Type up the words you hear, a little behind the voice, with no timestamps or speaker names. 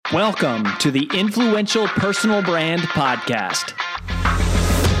Welcome to the Influential Personal Brand Podcast.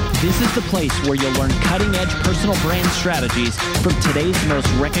 This is the place where you'll learn cutting-edge personal brand strategies from today's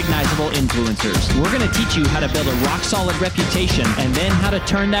most recognizable influencers. We're going to teach you how to build a rock-solid reputation and then how to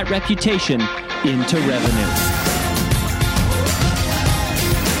turn that reputation into revenue.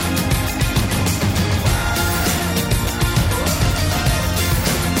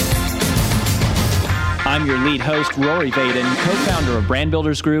 I'm your lead host, Rory Vaden, co-founder of Brand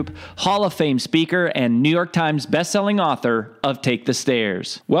Builders Group, Hall of Fame speaker, and New York Times bestselling author of Take the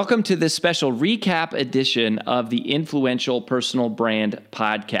Stairs. Welcome to this special recap edition of the Influential Personal Brand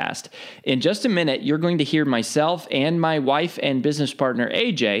Podcast. In just a minute, you're going to hear myself and my wife and business partner,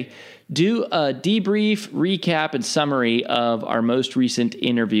 AJ, do a debrief, recap, and summary of our most recent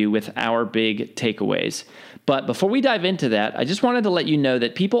interview with our big takeaways. But before we dive into that, I just wanted to let you know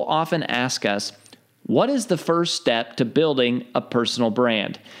that people often ask us, what is the first step to building a personal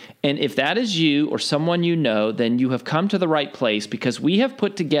brand? And if that is you or someone you know, then you have come to the right place because we have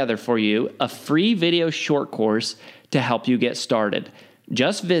put together for you a free video short course to help you get started.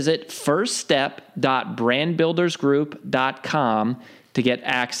 Just visit firststep.brandbuildersgroup.com to get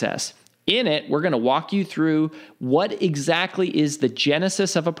access. In it, we're going to walk you through what exactly is the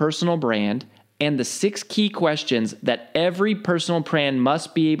genesis of a personal brand and the 6 key questions that every personal brand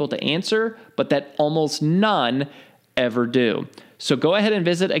must be able to answer, but that almost none ever do. So go ahead and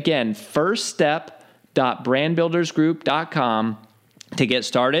visit, again, firststep.brandbuildersgroup.com to get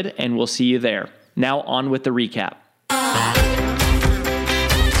started, and we'll see you there. Now on with the recap.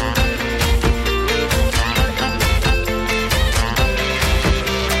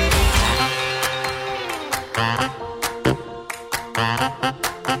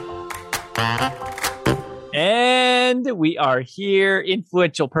 And we are here,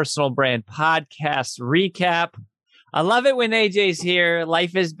 Influential Personal Brand Podcast Recap. I love it when AJ's here.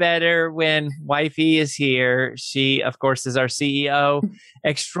 Life is better when wifey is here. She, of course, is our CEO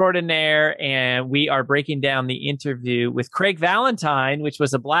extraordinaire, and we are breaking down the interview with Craig Valentine, which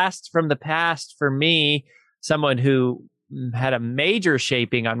was a blast from the past for me, someone who had a major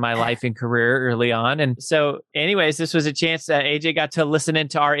shaping on my life and career early on. And so anyways, this was a chance that AJ got to listen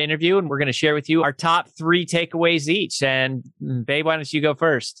into our interview, and we're going to share with you our top 3 takeaways each. And babe, why don't you go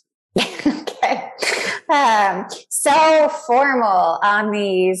first? Okay. So formal on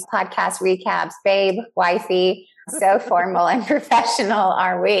these podcast recaps, babe, wifey. So formal and professional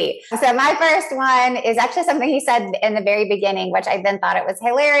are we. So my first one is actually something he said in the very beginning, which I then thought it was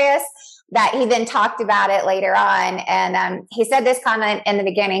hilarious that he then talked about it later on. And he said this comment in the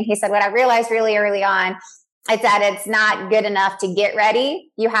beginning. He said, what I realized really early on is that it's not good enough to get ready.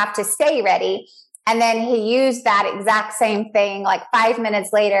 You have to stay ready. And then he used that exact same thing like 5 minutes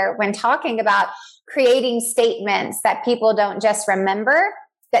later when talking about creating statements that people don't just remember,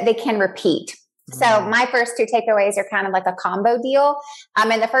 that they can repeat. So my first 2 takeaways are kind of like a combo deal. And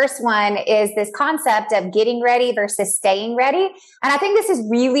the first one is this concept of getting ready versus staying ready. And I think this is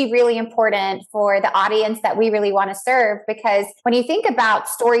really, really important for the audience that we really want to serve, because when you think about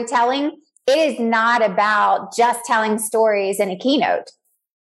storytelling, it is not about just telling stories in a keynote.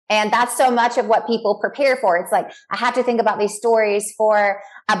 And that's so much of what people prepare for. It's like, I have to think about these stories for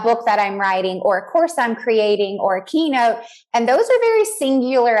a book that I'm writing or a course I'm creating or a keynote. And those are very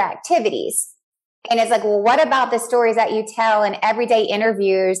singular activities. And it's like, well, what about the stories that you tell in everyday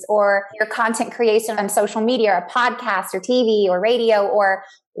interviews or your content creation on social media or a podcast or TV or radio or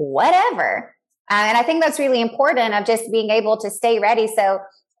whatever? And I think that's really important of just being able to stay ready. So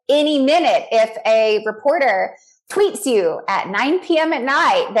any minute, if a reporter tweets you at 9 p.m. at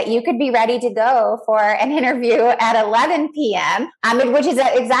night that you could be ready to go for an interview at 11 p.m., which is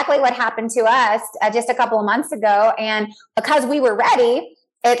exactly what happened to us just a couple of months ago. And because we were ready,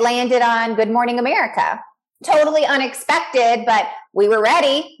 it landed on Good Morning America. Totally unexpected, but we were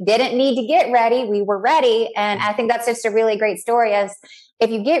ready. Didn't need to get ready. We were ready. And I think that's just a really great story. As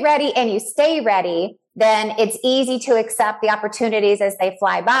if you get ready and you stay ready, then it's easy to accept the opportunities as they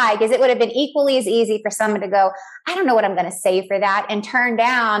fly by, because it would have been equally as easy for someone to go, I don't know what I'm going to say for that, and turn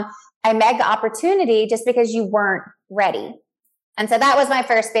down a mega opportunity just because you weren't ready. And so that was my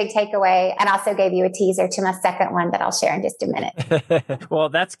first big takeaway, and also gave you a teaser to my second one that I'll share in just a minute. Well,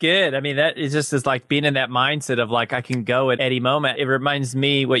 that's good. I mean, that is just is like being in that mindset of like, I can go at any moment. It reminds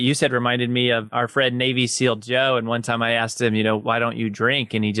me, what you said reminded me of our friend Navy SEAL Joe. And one time I asked him, why don't you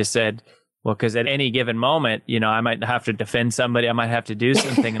drink? And he just said, well, because at any given moment, I might have to defend somebody. I might have to do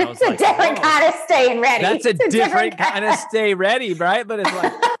something. And I was like, it's a different kind of staying ready. That's a different kind of stay ready, right? But it's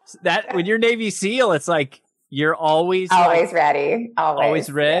like that when you're Navy SEAL, it's like, You're always ready.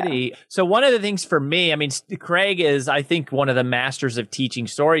 Always ready. Yeah. So one of the things for me, I mean, Craig is, I think, one of the masters of teaching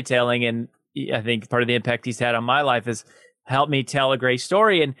storytelling. And I think part of the impact he's had on my life is helped me tell a great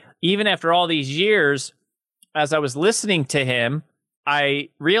story. And even after all these years, as I was listening to him, I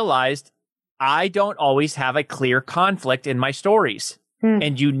realized I don't always have a clear conflict in my stories.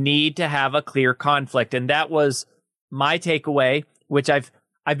 And you need to have a clear conflict. And that was my takeaway, which I've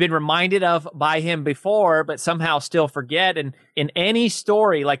been reminded of by him before, but somehow still forget. And in any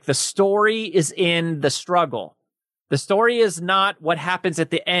story, like the story is in the struggle. The story is not what happens at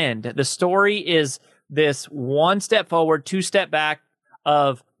the end. The story is this one step forward, two step back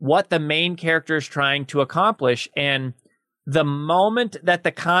of what the main character is trying to accomplish. And the moment that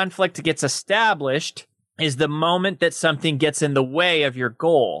the conflict gets established is the moment that something gets in the way of your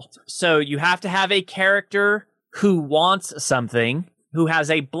goal. So you have to have a character who wants something, who has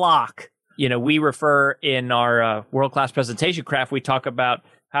a block. You know, we refer in our world-class presentation craft, we talk about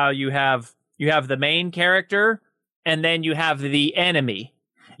how you have the main character and then you have the enemy.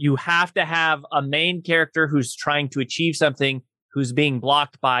 You have to have a main character who's trying to achieve something, who's being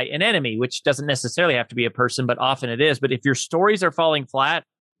blocked by an enemy, which doesn't necessarily have to be a person, but often it is. But if your stories are falling flat,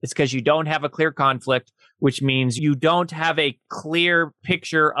 it's because you don't have a clear conflict, which means you don't have a clear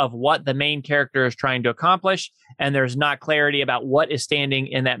picture of what the main character is trying to accomplish, and there's not clarity about what is standing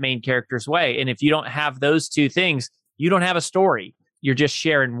in that main character's way. And if you don't have those two things, you don't have a story. You're just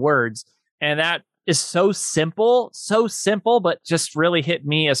sharing words. And that is so simple, but just really hit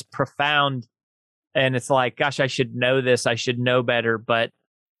me as profound. And it's like, gosh, I should know this. I should know better, but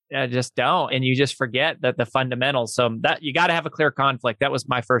I just don't. And you just forget that the fundamentals. So that you got to have a clear conflict. That was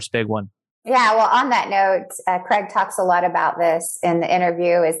my first big one. Yeah. Well, on that note, Craig talks a lot about this in the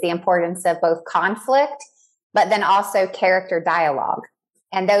interview, is the importance of both conflict, but then also character dialogue.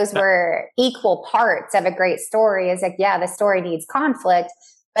 And those were equal parts of a great story. Is like, yeah, the story needs conflict,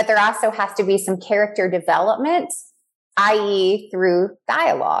 but there also has to be some character development, i.e. through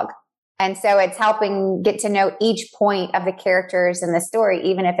dialogue. And so it's helping get to know each point of the characters in the story,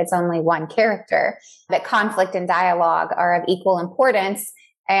 even if it's only one character. But conflict and dialogue are of equal importance.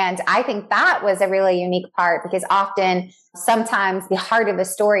 And I think that was a really unique part, because often, sometimes the heart of the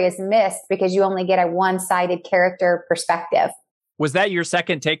story is missed because you only get a one-sided character perspective. Was that your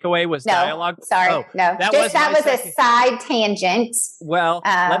second takeaway? Was dialogue? Sorry, no. That was a side tangent. Well,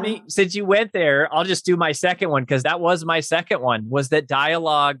 since you went there, I'll just do my second one, because that was my second one, was that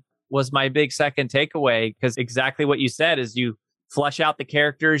dialogue was my big second takeaway, because exactly what you said is you flesh out the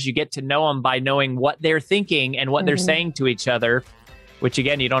characters, you get to know them by knowing what they're thinking and what they're saying to each other, which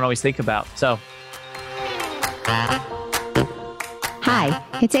again, you don't always think about. So. Hi,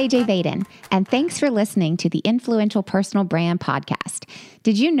 it's AJ Vaden, and thanks for listening to the Influential Personal Brand Podcast.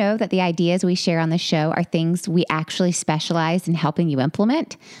 Did you know that the ideas we share on the show are things we actually specialize in helping you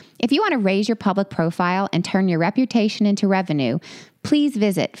implement? If you want to raise your public profile and turn your reputation into revenue, please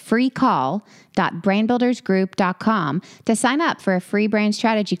visit freecall.brandbuildersgroup.com to sign up for a free brand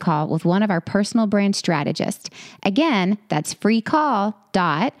strategy call with one of our personal brand strategists. Again, that's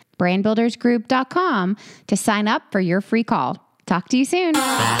freecall.brandbuildersgroup.com to sign up for your free call. Talk to you soon.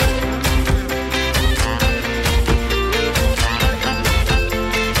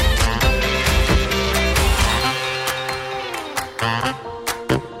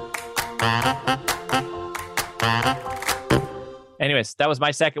 Anyways, that was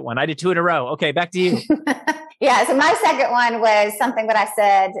my second one. I did two in a row. Okay, back to you. Yeah, so my second one was something that I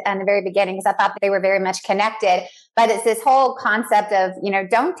said in the very beginning, because I thought that they were very much connected. But it's this whole concept of,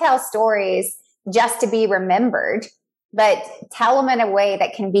 don't tell stories just to be remembered, but tell them in a way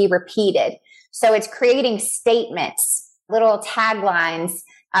that can be repeated. So it's creating statements, little taglines,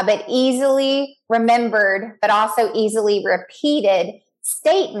 but easily remembered, but also easily repeated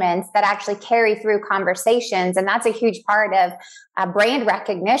statements that actually carry through conversations. And that's a huge part of brand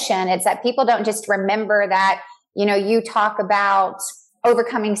recognition. It's that people don't just remember that, you talk about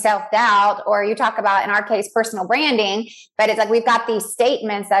overcoming self-doubt, or you talk about, in our case, personal branding, but it's like we've got these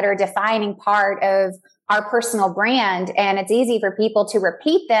statements that are a defining part of our personal brand. And it's easy for people to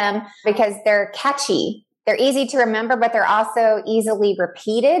repeat them because they're catchy. They're easy to remember, but they're also easily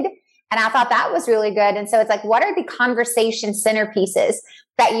repeated. And I thought that was really good. And so it's like, what are the conversation centerpieces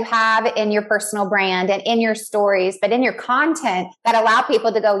that you have in your personal brand and in your stories, but in your content that allow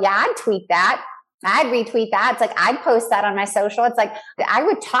people to go, yeah, I'd tweet that. I'd retweet that. It's like, I'd post that on my social. It's like, I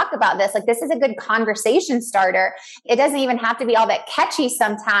would talk about this. Like, this is a good conversation starter. It doesn't even have to be all that catchy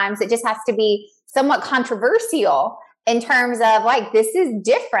sometimes. It just has to be somewhat controversial. in terms of like, this is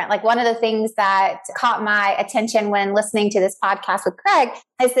different. Like one of the things that caught my attention when listening to this podcast with Craig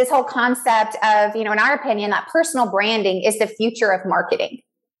is this whole concept of, in our opinion, that personal branding is the future of marketing.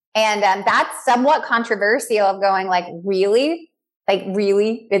 And that's somewhat controversial of going like, really,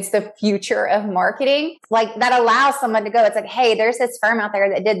 it's the future of marketing. Like that allows someone to go, it's like, hey, there's this firm out there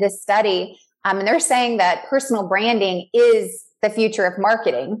that did this study. And they're saying that personal branding is the future of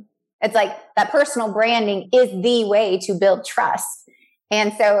marketing. It's like that personal branding is the way to build trust.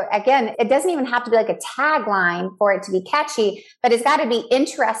 And so again, it doesn't even have to be like a tagline for it to be catchy, but it's got to be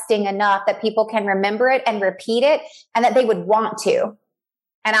interesting enough that people can remember it and repeat it and that they would want to.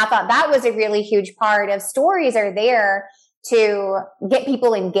 And I thought that was a really huge part of stories are there to get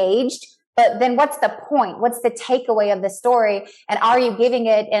people engaged. But then what's the point? What's the takeaway of the story? And are you giving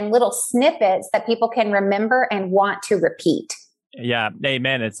it in little snippets that people can remember and want to repeat? Yeah,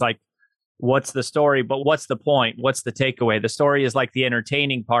 amen. It's like, what's the story? But what's the point? What's the takeaway? The story is like the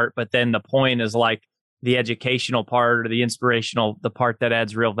entertaining part, but then the point is like the educational part or the inspirational, the part that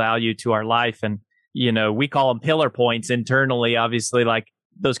adds real value to our life. And, we call them pillar points internally, obviously, like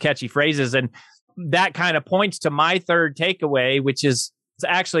those catchy phrases. And that kind of points to my third takeaway, which is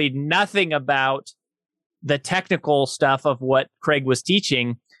actually nothing about the technical stuff of what Craig was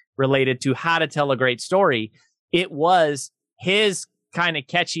teaching related to how to tell a great story. It was his kind of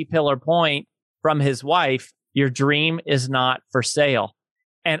catchy pillar point from his wife, your dream is not for sale.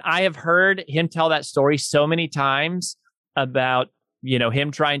 And I have heard him tell that story so many times about, him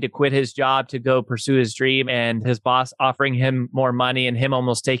trying to quit his job to go pursue his dream and his boss offering him more money and him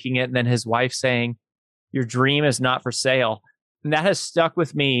almost taking it. And then his wife saying, your dream is not for sale. And that has stuck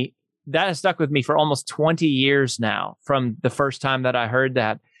with me. That has stuck with me for almost 20 years now from the first time that I heard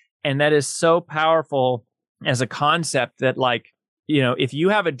that. And that is so powerful as a concept that like, if you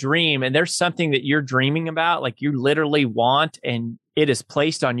have a dream and there's something that you're dreaming about, like you literally want, and it is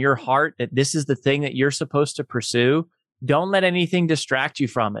placed on your heart that this is the thing that you're supposed to pursue, don't let anything distract you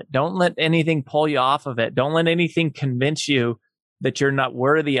from it. Don't let anything pull you off of it. Don't let anything convince you that you're not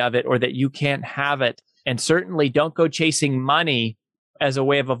worthy of it or that you can't have it. And certainly don't go chasing money as a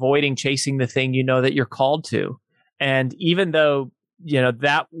way of avoiding chasing the thing that you're called to. And even though,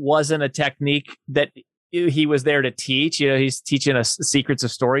 that wasn't a technique that he was there to teach, he's teaching us secrets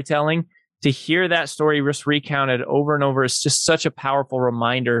of storytelling. To hear that story just recounted over and over is just such a powerful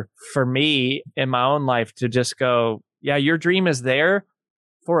reminder for me in my own life to just go, yeah, your dream is there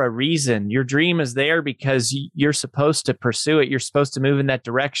for a reason. Your dream is there because you're supposed to pursue it. You're supposed to move in that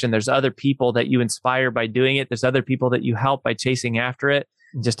direction. There's other people that you inspire by doing it. There's other people that you help by chasing after it.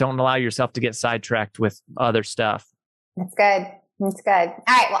 Just don't allow yourself to get sidetracked with other stuff. That's good. That's good. All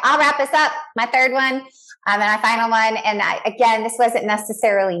right. Well, I'll wrap this up. My third one and my final one. And again, this wasn't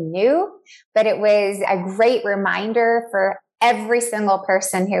necessarily new, but it was a great reminder for every single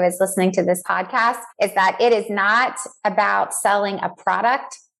person who is listening to this podcast is that it is not about selling a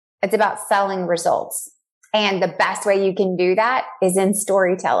product. It's about selling results. And the best way you can do that is in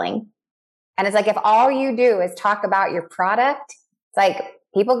storytelling. And it's like, if all you do is talk about your product, it's like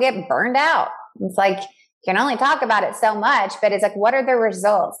people get burned out. It's like, you can only talk about it so much, but it's like, what are the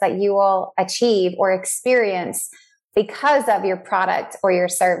results that you will achieve or experience because of your product or your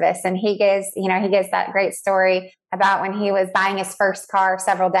service? And he gives that great story about when he was buying his first car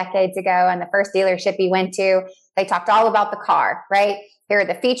several decades ago, and the first dealership he went to, they talked all about the car, right? Here are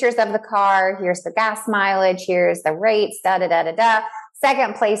the features of the car. Here's the gas mileage. Here's the rates,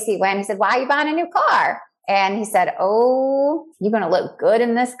 Second place he went, he said, why are you buying a new car? And he said, oh, you're going to look good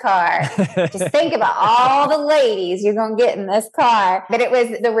in this car. Just think about all the ladies you're going to get in this car. But it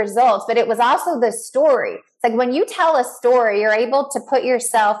was the results, but it was also the story. It's like when you tell a story, you're able to put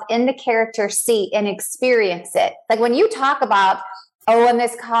yourself in the character's seat and experience it. Like when you talk about, oh, in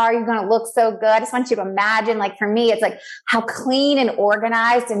this car, you're going to look so good. I just want you to imagine, like for me, it's like how clean and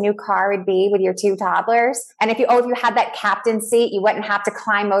organized a new car would be with your two toddlers. And if you had that captain seat, you wouldn't have to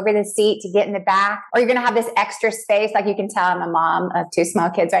climb over the seat to get in the back, or you're going to have this extra space. Like you can tell I'm a mom of two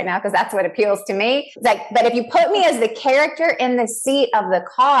small kids right now because that's what appeals to me. It's like, but if you put me as the character in the seat of the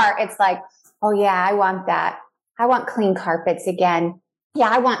car, it's like, oh yeah, I want that. I want clean carpets again. Yeah,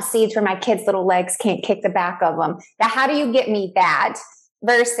 I want seats where my kids' little legs can't kick the back of them. Now, how do you get me that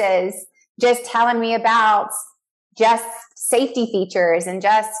versus just telling me about just safety features and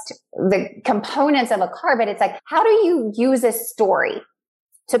just the components of a car? But it's like, how do you use a story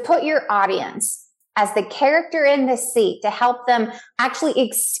to put your audience as the character in the seat to help them actually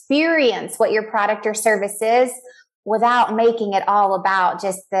experience what your product or service is without making it all about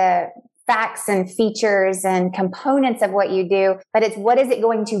just the facts and features and components of what you do, but it's what is it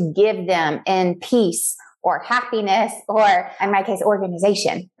going to give them in peace or happiness, or in my case,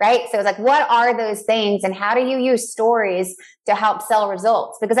 organization, right? So it's like, what are those things and how do you use stories to help sell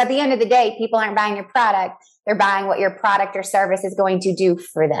results? Because at the end of the day, people aren't buying your product. They're buying what your product or service is going to do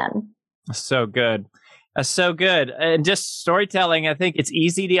for them. So good. So good. And just storytelling, I think it's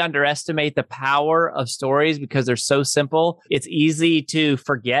easy to underestimate the power of stories because they're so simple. It's easy to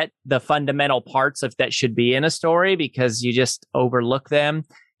forget the fundamental parts of that should be in a story because you just overlook them.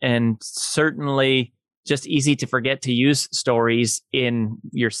 And certainly just easy to forget to use stories in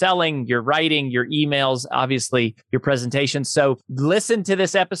your selling, your writing, your emails, obviously your presentations. So listen to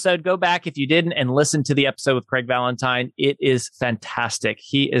this episode. Go back if you didn't and listen to the episode with Craig Valentine. It is fantastic.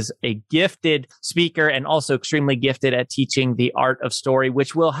 He is a gifted speaker and also extremely gifted at teaching the art of story,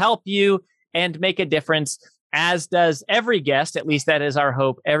 which will help you and make a difference, as does every guest. At least that is our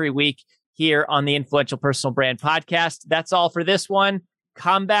hope every week here on the Influential Personal Brand Podcast. That's all for this one.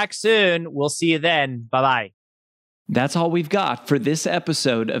 Come back soon. We'll see you then. Bye-bye. That's all we've got for this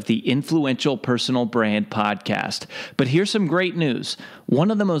episode of the Influential Personal Brand Podcast. But here's some great news.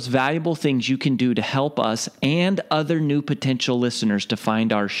 One of the most valuable things you can do to help us and other new potential listeners to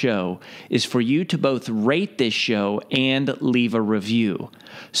find our show is for you to both rate this show and leave a review.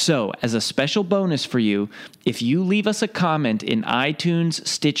 So, as a special bonus for you, if you leave us a comment in iTunes,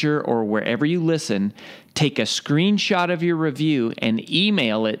 Stitcher, or wherever you listen, take a screenshot of your review and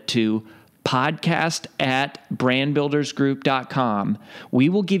email it to podcast@brandbuildersgroup.com. We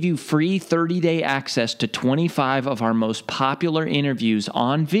will give you free 30-day access to 25 of our most popular interviews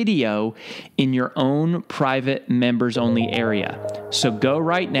on video in your own private members-only area. So go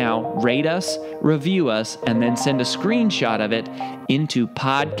right now, rate us, review us, and then send a screenshot of it into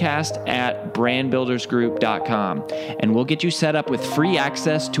podcast@brandbuildersgroup.com. And we'll get you set up with free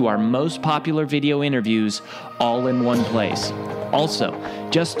access to our most popular video interviews all in one place. Also,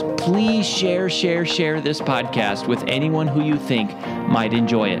 just please share this podcast with anyone who you think might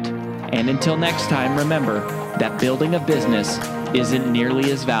enjoy it. And until next time, remember that building a business isn't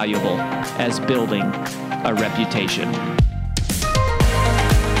nearly as valuable as building a reputation.